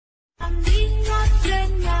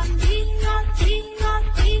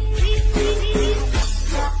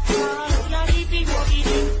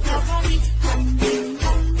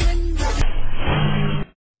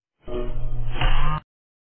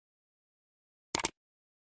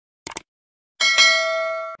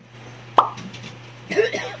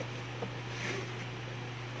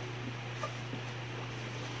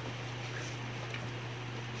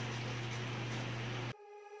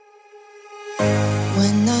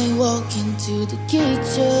walk into the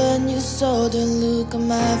kitchen, you saw the look on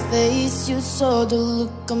my face, you saw the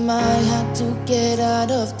look on my heart to get out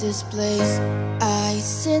of this place. I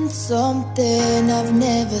seen something I've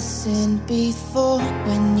never seen before.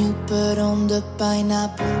 When you put on the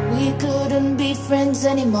pineapple, we couldn't be friends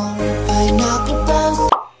anymore. Pineapple bus.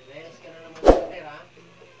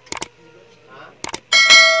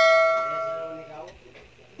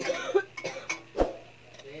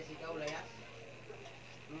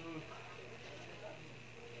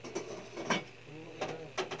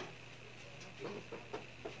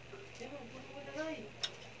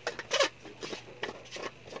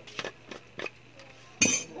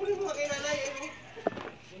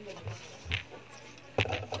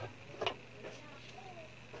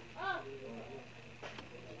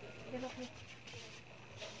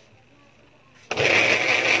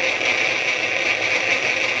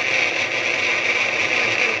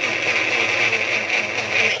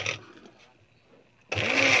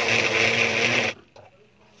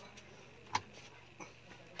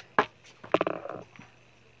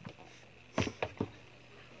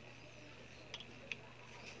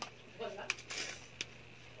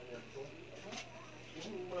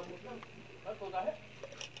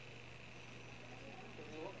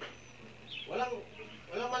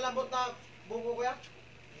 Walang malambot na buko kuya?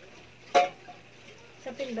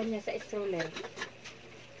 Sapin ba niya sa stroller?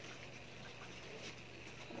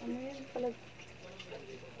 Ano yan pala?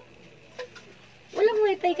 Walang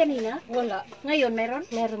muay thai kanina? Wala. Ngayon, meron?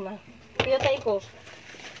 Meron na. Piyotay ko.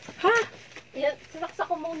 Ha?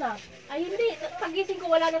 Sinaksak ko muna. Ay, hindi. Pagising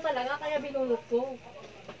ko, wala na talaga. Kaya binulot ko.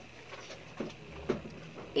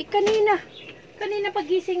 Kanina. Kanina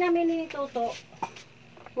pagising namin ni Toto.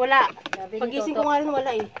 Wala. Pagising ko nga rin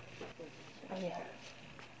wala eh. Ayan.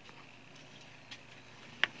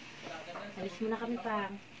 Alis muna kami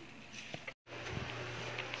pa.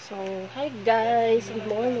 So, hi guys. Good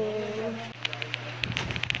morning.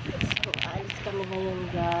 So, alis kami ngayon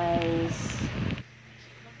guys.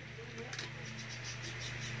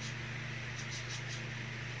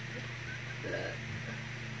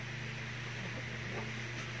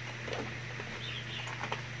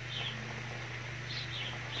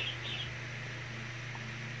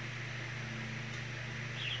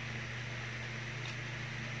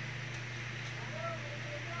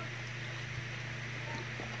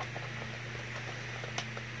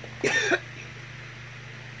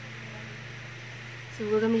 So,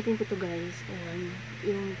 gagamitin ko to guys.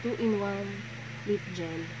 Yung 2-in-1 lip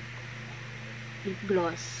gel. Lip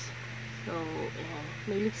gloss. So, ayan.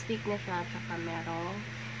 May lipstick na siya. Tsaka merong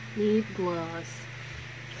lip gloss.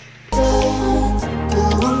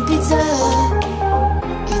 Pizza,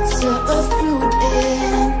 it's a fruit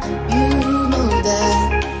and you know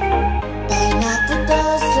that. Pineapple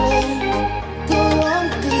doesn't go on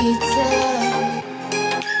pizza.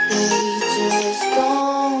 They just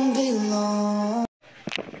don't belong.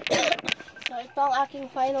 So, ito ang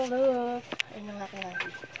aking final look. Ayun ang aking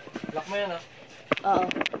natin. Lock mo yan, ha? Oo.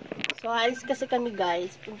 So, alis kasi kami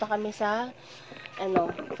guys. Punta kami sa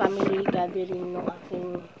family gathering ng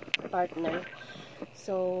aking partner.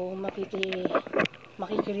 So,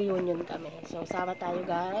 makiki-reunion kami. So, sama tayo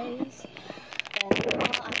guys. And ito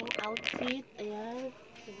ang aking outfit. Ayan.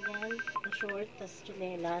 Ganyan. Na short. Tas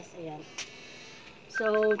chinelas. Ayan.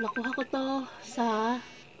 So, nakuha ko to sa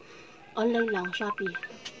online lang. Shopee.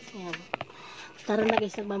 Ayan. Tara na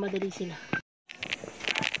guys. Nagmamadali sila.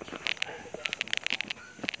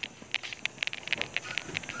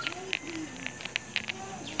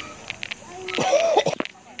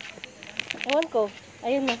 Ewan ko.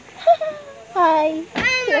 Ayun na. Hi!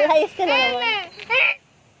 Nalayas ka na naman.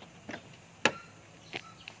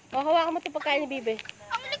 O, hawakan mo ito pagkain ni Bibe.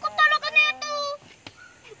 Ang likot talaga na ito.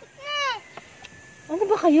 Ano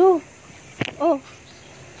ba kayo? Oh.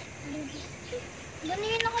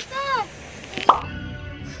 Ganyan ako pa.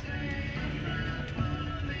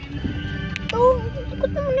 Ito, ang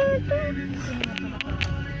likot naman na ito.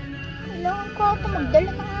 Kailangan ko ito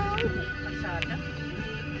magdala ng Pasada.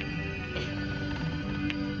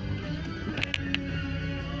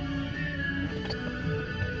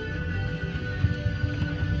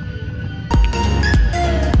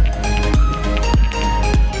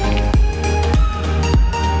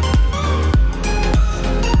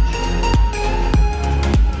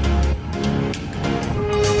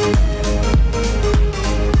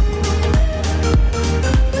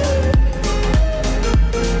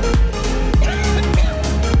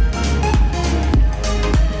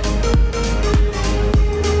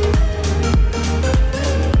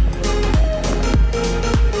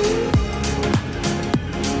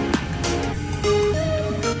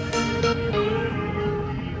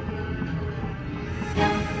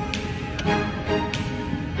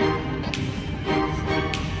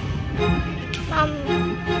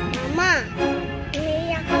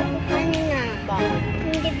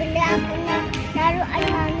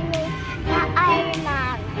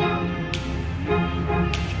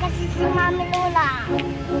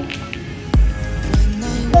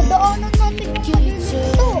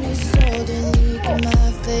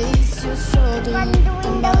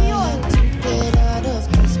 Manduin daw yun. to get out of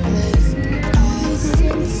this place. I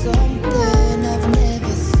seen something I've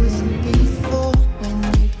never seen before. When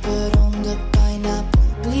you put on the pineapple,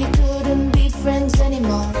 we couldn't be friends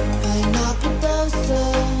anymore. Pineapple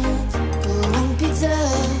doesn't go on pizza.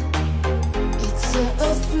 It's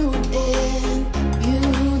a fruit and you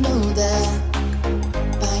know that.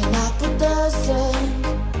 Pineapple doesn't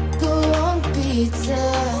go on pizza.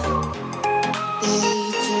 They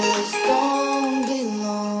just don't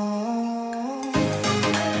belong.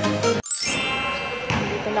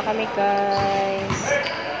 Dito na kami, guys.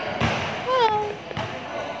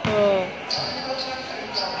 Oh.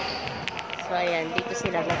 So, ayan. Dito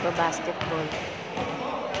sila nagpa-basketball.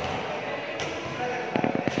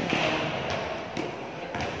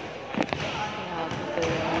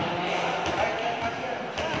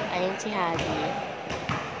 Ayun si Hadi.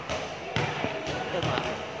 Diba?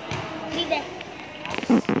 Dide.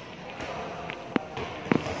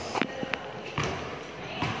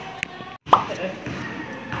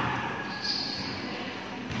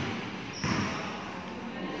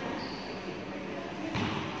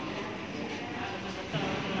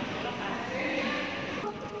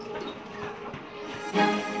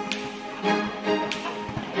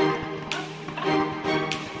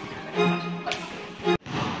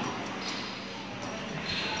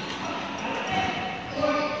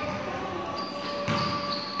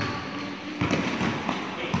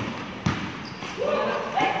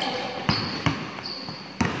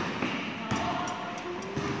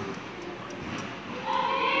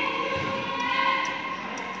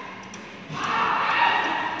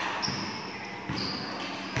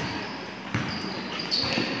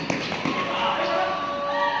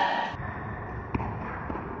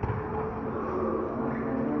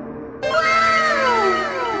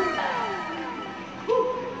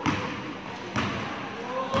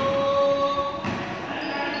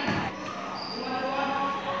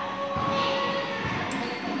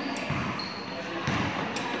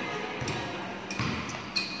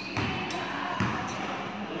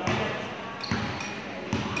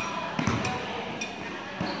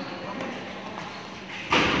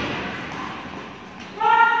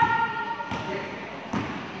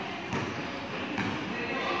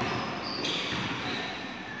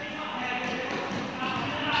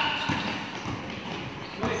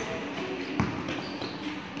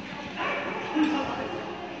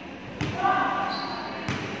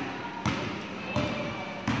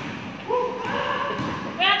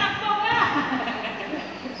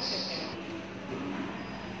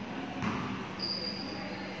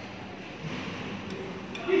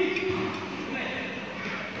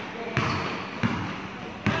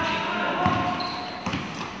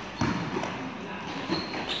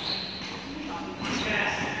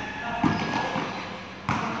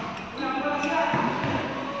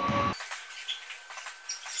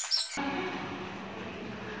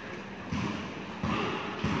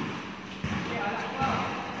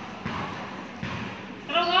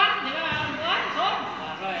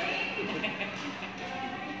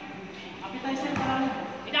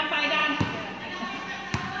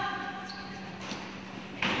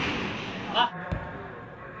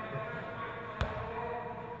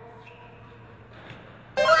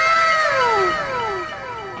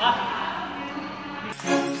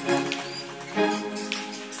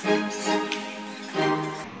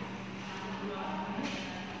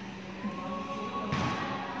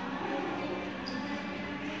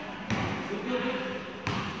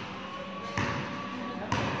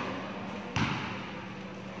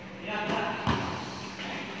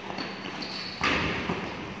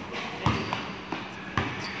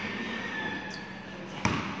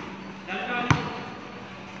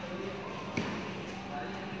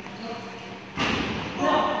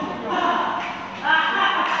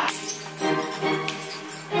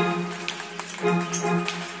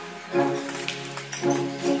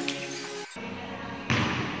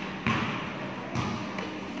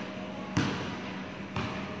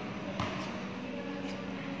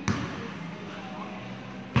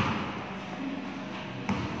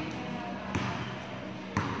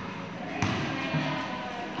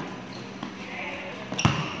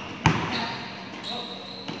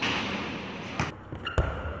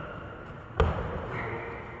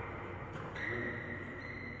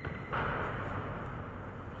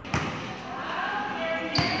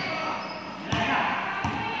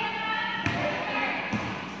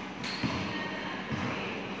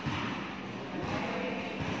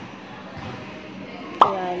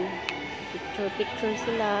 Picture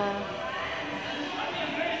sila.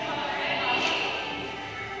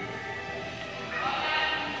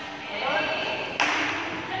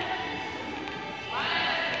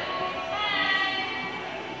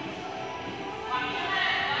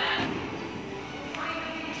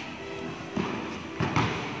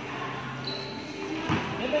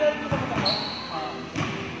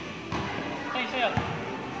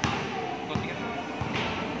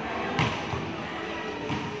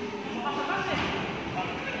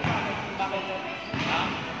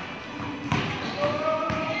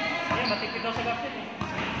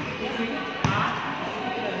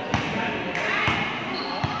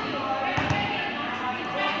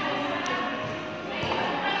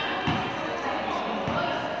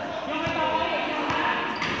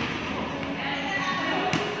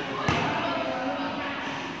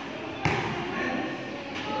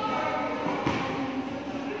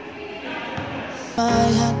 I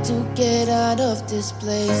had to get out of this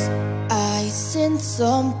place. I seen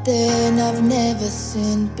something I've never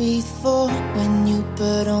seen before. When you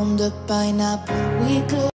put on the pineapple, we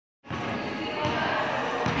could.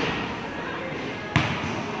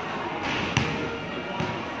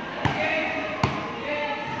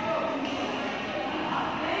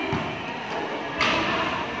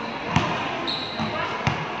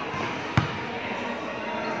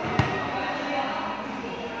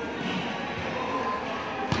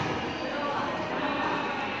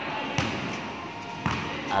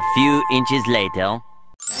 A few inches later.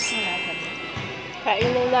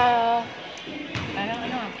 Kainin na. Parang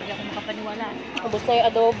ano, pwede ako makapaniwala. Ubus na yung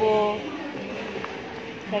adobo.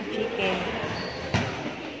 Fried chicken.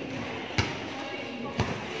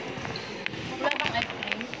 Wala bang ice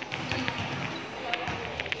cream?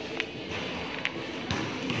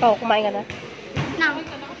 Oh, kumain ka na? Nang.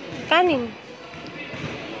 Kanin.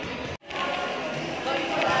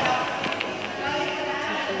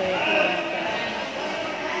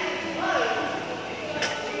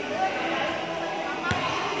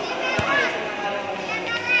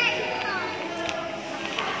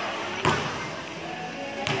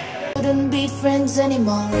 Couldn't be friends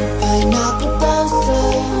anymore. Pineapple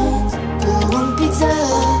blossom.